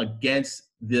 against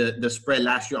the spread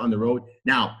last year on the road.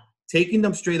 Now, taking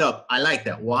them straight up, I like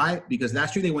that. Why? Because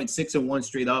last year they went 6-1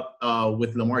 straight up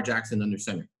with Lamar Jackson under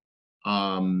center.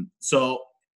 So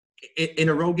in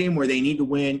a road game where they need to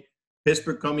win,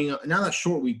 Pittsburgh coming up, not a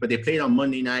short week, but they played on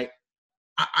Monday night.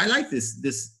 I like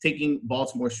this taking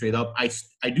Baltimore straight up.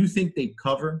 I do think they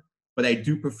cover, but I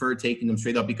do prefer taking them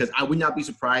straight up because I would not be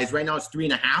surprised. Right now it's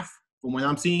 3.5 from what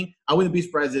I'm seeing. I wouldn't be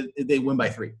surprised if they win by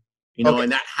 3. You know,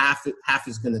 and that half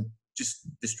is going to just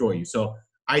destroy you. So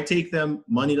I take them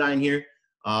money line here.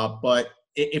 But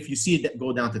if you see it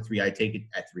go down to 3, I take it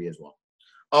at 3 as well.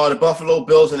 The Buffalo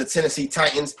Bills and the Tennessee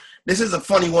Titans. This is a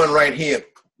funny one right here.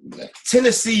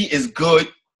 Tennessee is good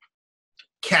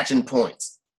catching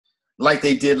points like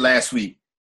they did last week.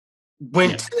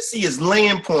 When Tennessee is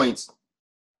laying points,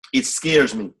 it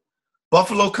scares me.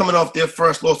 Buffalo coming off their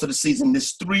first loss of the season.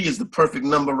 This 3 is the perfect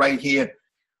number right here.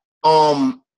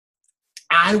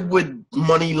 I would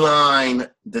money line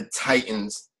the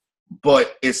Titans,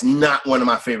 but it's not one of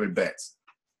my favorite bets.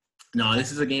 No,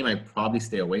 this is a game I'd probably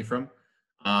stay away from.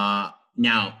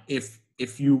 Now, if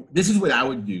you – this is what I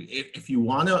would do. If you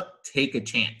want to take a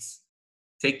chance,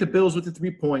 take the Bills with the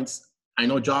 3 points. I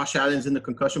know Josh Allen's in the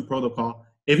concussion protocol.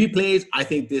 If he plays, I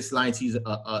think this line sees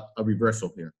a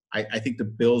reversal here. I think the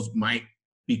Bills might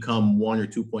become 1 or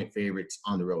 2 point favorites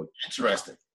on the road.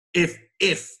 Interesting.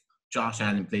 If Josh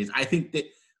Allen plays, I think that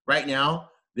right now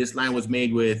this line was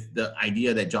made with the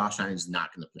idea that Josh Allen is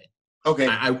not going to play. Okay.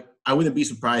 I wouldn't be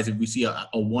surprised if we see a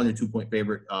 1 or 2 point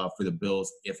favorite for the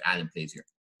Bills if Allen plays here.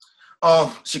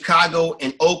 Chicago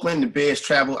and Oakland. The Bears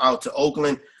travel out to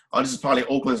Oakland. This is probably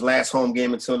Oakland's last home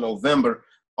game until November.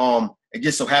 It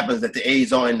just so happens that the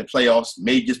A's are in the playoffs.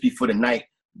 May just be for the night,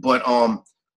 but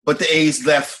the A's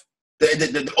left.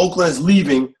 The Oakland is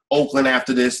leaving Oakland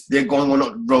after this. They're going on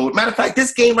the road. Matter of fact,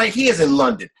 this game right here is in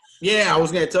London. Yeah, I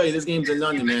was going to tell you this game's in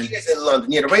London, man. It's in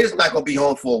London. Yeah, the Raiders are not going to be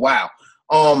home for a while.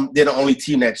 They're the only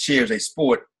team that shares a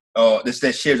sport.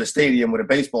 That shares a stadium with a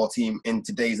baseball team in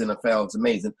today's NFL. It's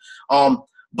amazing.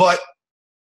 But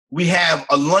we have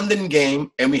a London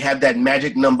game, and we have that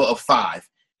magic number of 5.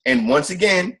 And once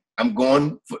again, I'm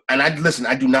going for – and I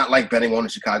do not like betting on the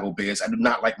Chicago Bears. I do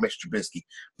not like Mitch Trubisky.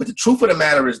 But the truth of the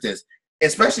matter is this,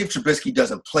 especially if Trubisky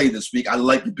doesn't play this week, I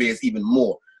like the Bears even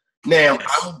more. Now,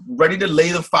 I'm ready to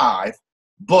lay the 5,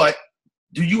 but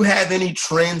do you have any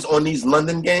trends on these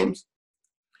London games?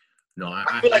 No,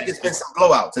 I feel like there's been some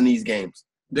blowouts in these games.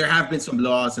 There have been some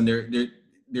blowouts, and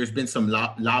there's been some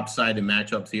lopsided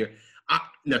matchups here.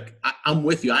 I'm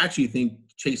with you. I actually think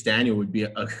Chase Daniel would be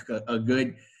a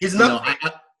good. He's an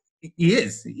upgrade. He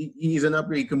is. He's an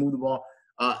upgrade. He can move the ball.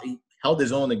 He held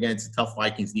his own against a tough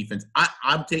Vikings defense.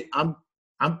 I'm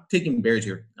taking Bears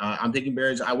here. I'm taking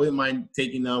Bears. I wouldn't mind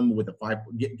taking them with the 5,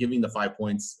 giving the 5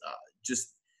 points.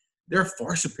 Just they're a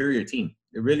far superior team.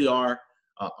 They really are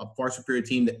a far superior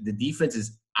team. The defense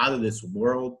is out of this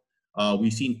world.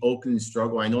 We've seen Oakland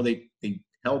struggle. I know they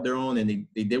held their own and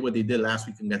they did what they did last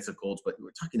week against the Colts, but we're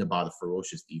talking about a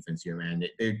ferocious defense here, man.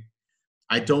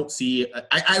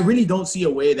 I really don't see a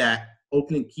way that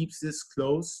Oakland keeps this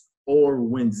close or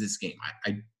wins this game.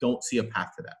 I don't see a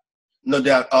path to that. No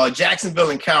doubt. Jacksonville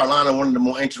and Carolina, one of the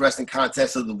more interesting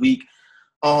contests of the week.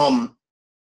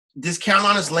 This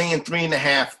Carolina's laying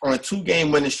 3.5 on a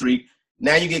 2-game winning streak.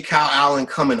 Now you get Kyle Allen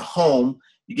coming home.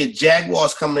 You get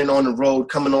Jaguars coming in on the road,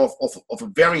 coming off a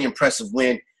very impressive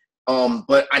win.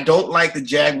 But I don't like the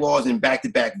Jaguars in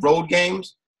back-to-back road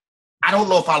games. I don't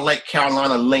know if I like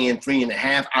Carolina laying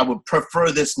 3.5. I would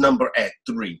prefer this number at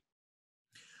 3.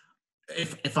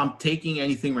 If I'm taking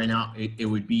anything right now, it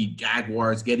would be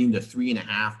Jaguars getting the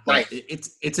 3.5. But Right.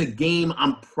 It's a game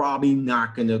I'm probably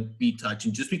not going to be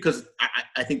touching just because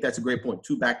I think that's a great point.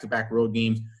 2 back-to-back road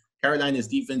games. Carolina's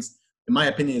defense, in my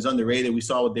opinion, is underrated. We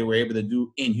saw what they were able to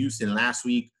do in Houston last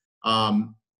week.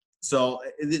 So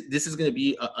this is going to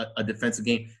be a defensive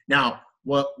game. Now,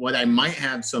 what I might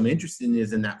have some interest in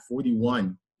is in that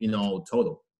 41,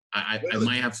 total. I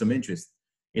might have some interest.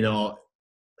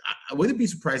 I wouldn't be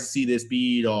surprised to see this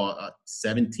be a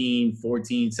 17,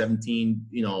 14, 17,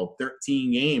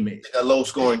 13 game. A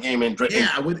low-scoring game.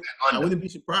 I wouldn't be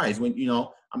surprised when,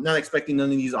 I'm not expecting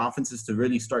none of these offenses to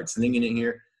really start slinging it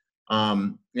here.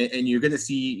 And you're going to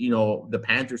see, the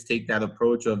Panthers take that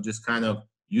approach of just kind of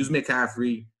use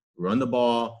McCaffrey, run the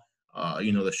ball,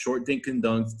 the short dink and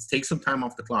dunks, take some time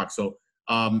off the clock. So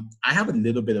I have a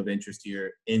little bit of interest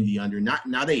here in the under,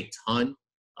 not a ton,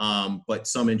 but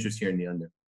some interest here in the under.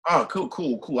 Oh,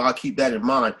 cool. I'll keep that in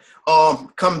mind.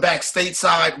 Come back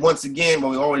stateside once again.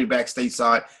 Well, we're already back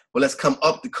stateside. But let's come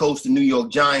up the coast to New York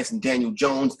Giants and Daniel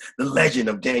Jones, the legend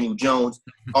of Daniel Jones.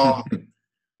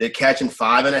 They're catching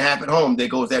 5.5 at home. There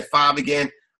goes that 5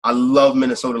 again. I love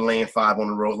Minnesota laying 5 on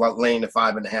the road, laying the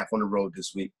 5.5 on the road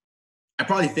this week. I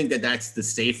probably think that's the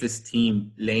safest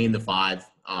team laying the 5.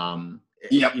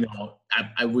 Yep.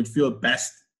 I would feel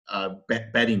best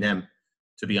betting them,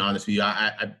 to be honest with you.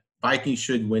 Vikings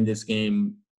should win this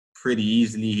game pretty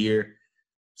easily here.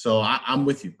 So I'm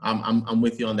with you. I'm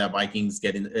with you on that Vikings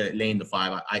laying the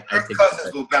 5. Kirk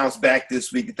Cousins will bounce back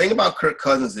this week. The thing about Kirk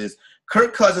Cousins is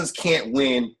Kirk Cousins can't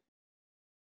win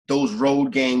those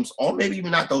road games or maybe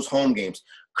even not those home games.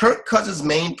 Kirk Cousins'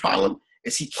 main problem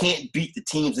is he can't beat the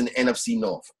teams in the NFC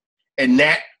North. And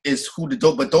that is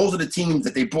but those are the teams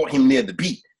that they brought him near to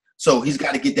beat. So he's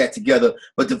got to get that together.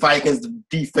 But the Vikings, the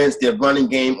defense, their running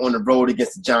game on the road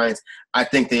against the Giants, I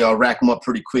think they'll rack them up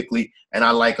pretty quickly. And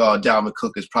I like Dalvin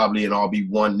Cook is probably an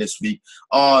RB1 this week.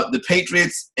 The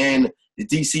Patriots and the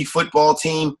DC football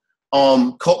team,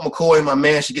 Colt McCoy, my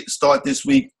man, should get the start this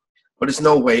week. But there's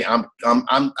no way. I've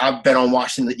bet on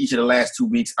Washington each of the last 2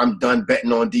 weeks. I'm done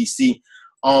betting on DC.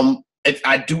 If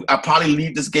I do, I probably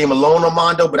leave this game alone,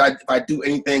 Armando. But if I do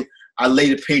anything, I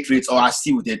lay the Patriots or I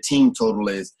see what their team total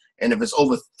is. And if it's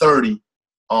over 30,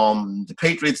 the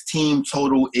Patriots team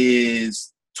total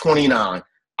is 29.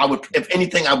 If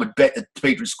anything, I would bet the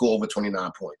Patriots score over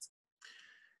 29 points.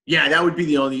 Yeah, that would be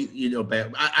the only,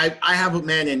 bet. I have a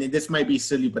man, and this might be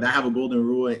silly, but I have a golden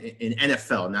rule in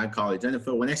NFL, not college.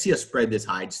 NFL, when I see a spread this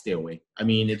high, I'd stay away. I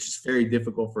mean, it's just very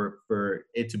difficult for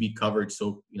it to be covered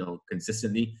so,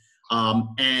 consistently.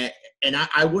 And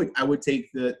I would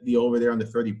take the over there on the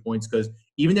 30 points because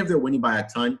even if they're winning by a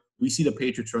ton, we see the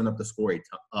Patriots run up the score a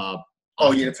ton.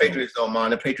 The Patriots don't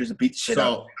mind. The Patriots beat the shit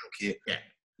out. I don't care.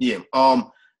 Yeah.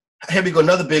 Here we go.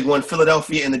 Another big one.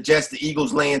 Philadelphia and the Jets. The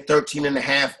Eagles laying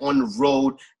 13.5 on the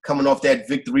road, coming off that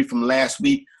victory from last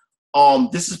week.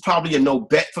 This is probably a no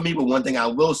bet for me, but one thing I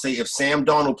will say, if Sam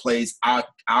Darnold plays,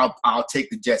 I'll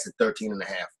take the Jets at 13.5.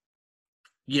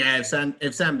 Yeah, if Sam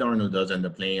Darnold does end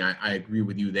up playing, I agree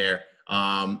with you there.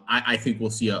 I think we'll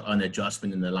see an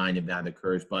adjustment in the line if that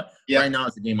occurs. But right now,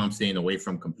 it's a game I'm staying away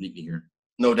from completely here.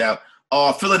 No doubt.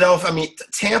 Philadelphia,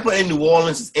 Tampa and New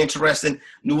Orleans is interesting.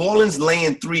 New Orleans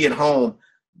laying 3 at home.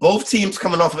 Both teams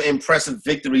coming off of impressive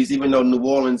victories, even though New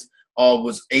Orleans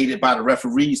was aided by the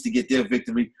referees to get their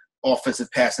victory.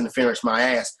 Offensive pass interference, my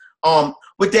ass.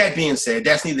 With that being said,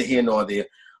 that's neither here nor there.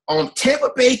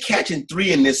 Tampa Bay catching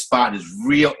 3 in this spot is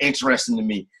real interesting to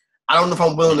me. I don't know if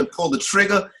I'm willing to pull the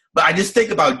trigger, but I just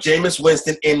think about Jameis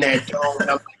Winston in that dome. I'm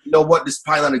like, you know what? This is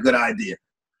probably not a good idea.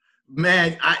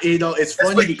 Man, it's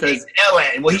funny because he L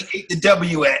at. Well, he ate the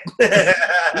W at.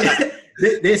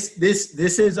 This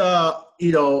is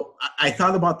I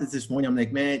thought about this morning. I'm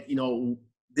like, man,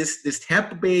 this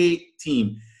Tampa Bay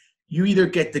team, you either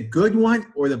get the good one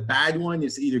or the bad one.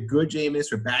 It's either good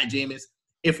Jameis or bad Jameis.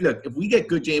 If we get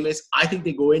good Jameis, I think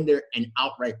they go in there and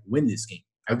outright win this game.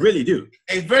 I really do.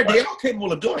 They're all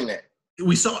capable of doing that.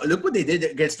 Look what they did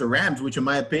against the Rams, which in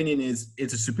my opinion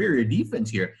it's a superior defense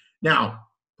here. Now,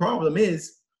 problem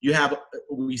is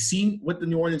we've seen what the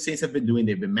New Orleans Saints have been doing.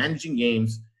 They've been managing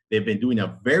games. They've been doing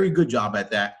a very good job at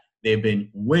that. They've been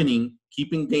winning,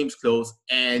 keeping games close,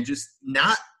 and just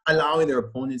not allowing their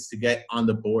opponents to get on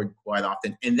the board quite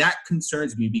often. And that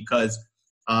concerns me because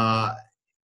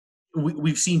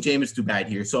we've seen Jameis do bad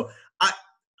here. So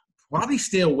Probably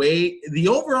stay away. The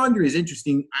over-under is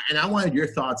interesting, and I wanted your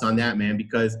thoughts on that, man,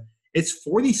 because it's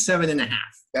 47.5.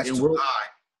 That's too high.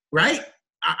 Right?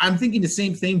 I'm thinking the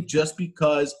same thing just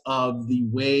because of the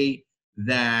way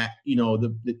that,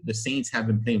 the Saints have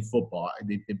been playing football.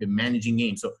 They've been managing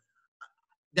games. So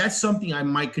that's something I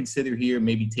might consider here,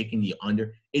 maybe taking the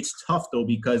under. It's tough, though,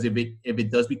 because if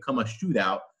it does become a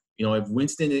shootout, if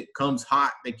Winston comes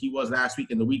hot like he was last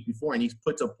week and the week before and he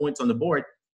puts up points on the board,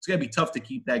 it's going to be tough to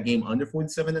keep that game under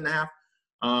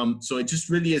 47.5. So it just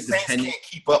really is dependent. Saints can't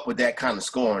keep up with that kind of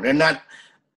scoring.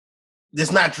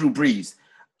 It's not Drew Brees.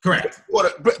 Correct.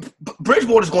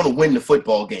 Bridgewater's going to win the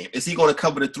football game. Is he going to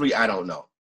cover the 3? I don't know.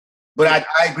 But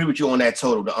I agree with you on that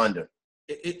total, the under.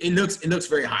 It looks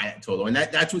very high at total, and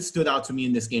that's what stood out to me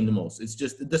in this game the most. It's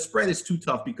just the spread is too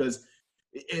tough because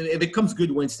if it comes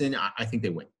good Winston, I think they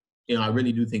win. I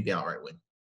really do think they outright win.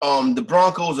 The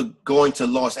Broncos are going to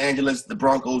Los Angeles. The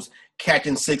Broncos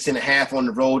catching 6.5 on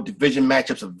the road. Division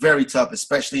matchups are very tough,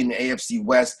 especially in the AFC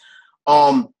West.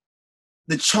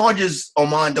 The Chargers,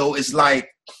 Armando, is like,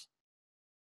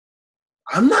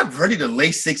 I'm not ready to lay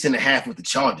 6.5 with the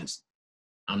Chargers.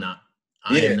 I'm not.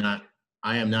 I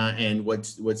am not. And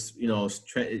what's we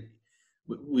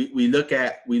look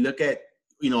at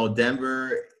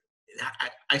Denver.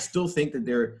 I still think that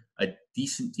they're a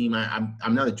decent team.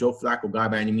 I'm not a Joe Flacco guy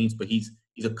by any means, but he's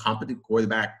a competent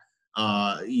quarterback.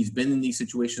 He's been in these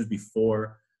situations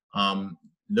before.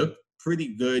 Looked pretty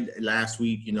good last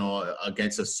week,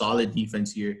 against a solid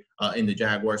defense here in the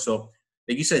Jaguars. So,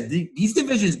 like you said, these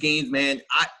divisions games, man,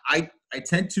 I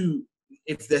tend to,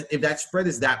 if that spread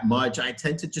is that much, I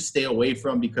tend to just stay away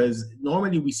from, because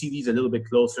normally we see these a little bit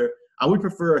closer. I would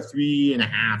prefer a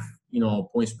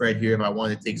 3.5, point spread here if I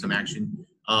wanted to take some action.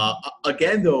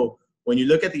 Again, though, when you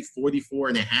look at the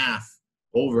 44.5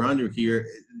 over under here,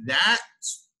 that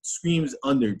screams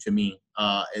under to me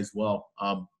as well.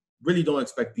 Really don't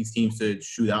expect these teams to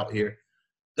shoot out here.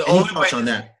 The Any only thoughts way on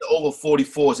that? The over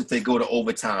 44 is if they go to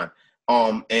overtime.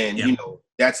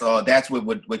 That's what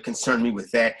would concern me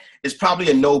with that. It's probably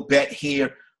a no bet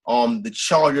here. The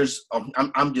Chargers,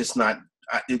 I'm just not.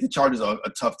 The Chargers are a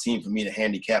tough team for me to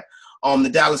handicap. The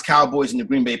Dallas Cowboys and the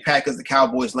Green Bay Packers. The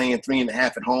Cowboys laying 3.5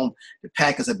 at home. The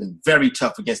Packers have been very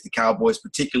tough against the Cowboys,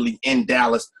 particularly in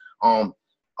Dallas.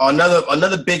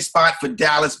 Another big spot for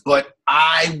Dallas, but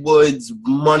I would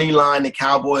money line the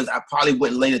Cowboys. I probably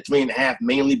wouldn't lay the 3.5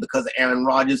 mainly because of Aaron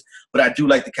Rodgers, but I do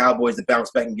like the Cowboys to bounce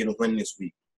back and get a win this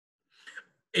week.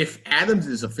 If Adams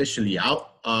is officially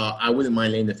out, I wouldn't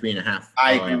mind laying the 3.5.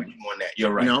 I agree with you on that.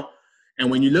 You're right. And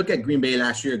when you look at Green Bay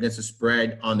last year against the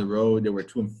spread on the road, they were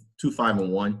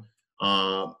 2-5-1.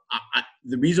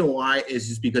 The reason why is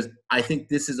just because I think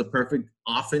this is a perfect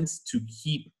offense to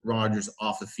keep Rodgers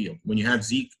off the field. When you have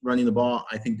Zeke running the ball,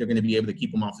 I think they're going to be able to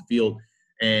keep him off the field.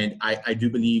 And I do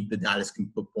believe that Dallas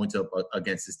can put points up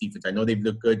against this defense. I know they've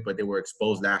looked good, but they were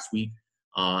exposed last week.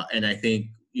 And I think,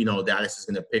 Dallas is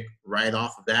going to pick right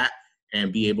off of that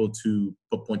and be able to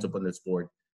put points up on this board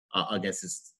against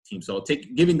this team. So I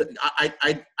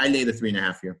lay the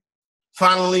 3.5 here.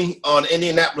 Finally, on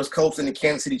Indianapolis Colts and the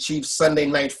Kansas City Chiefs, Sunday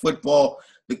Night Football.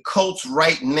 The Colts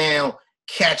right now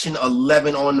catching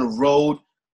 11 on the road.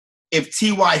 If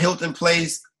T.Y. Hilton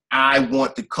plays, I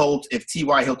want the Colts. If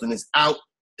T.Y. Hilton is out,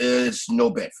 it's no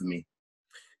bet for me.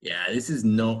 Yeah, this is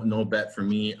no bet for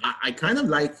me. I kind of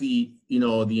like the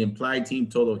implied team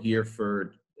total here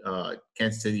for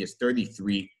Kansas City is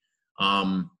 33.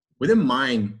 Wouldn't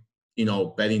mind,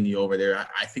 betting the over there.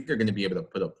 I think they're going to be able to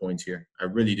put up points here. I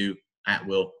really do. At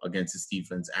will against this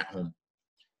defense at home.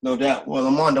 No doubt. Well,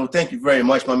 Armando, thank you very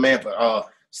much, my man, for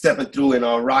stepping through and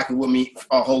rocking with me,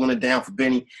 holding it down for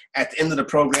Benny. At the end of the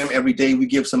program, every day we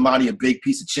give somebody a big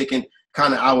piece of chicken,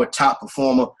 kind of our top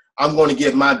performer. I'm going to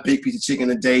give my big piece of chicken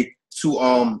today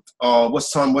to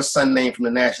what's son name from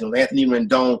the Nationals? Anthony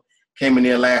Rendon came in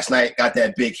there last night, got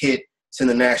that big hit, sent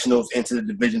the Nationals into the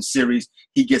division series.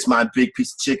 He gets my big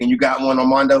piece of chicken. You got one,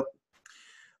 Armando?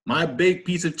 My big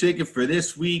piece of chicken for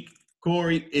this week,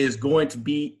 Corey, is going to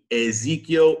be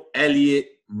Ezekiel Elliott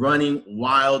running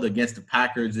wild against the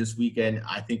Packers this weekend.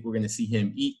 I think we're going to see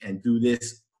him eat and do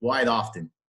this quite often.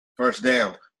 First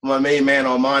down. My main man,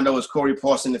 Armando, is Corey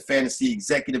Parson, the fantasy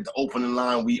executive. The opening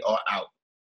line, we are out.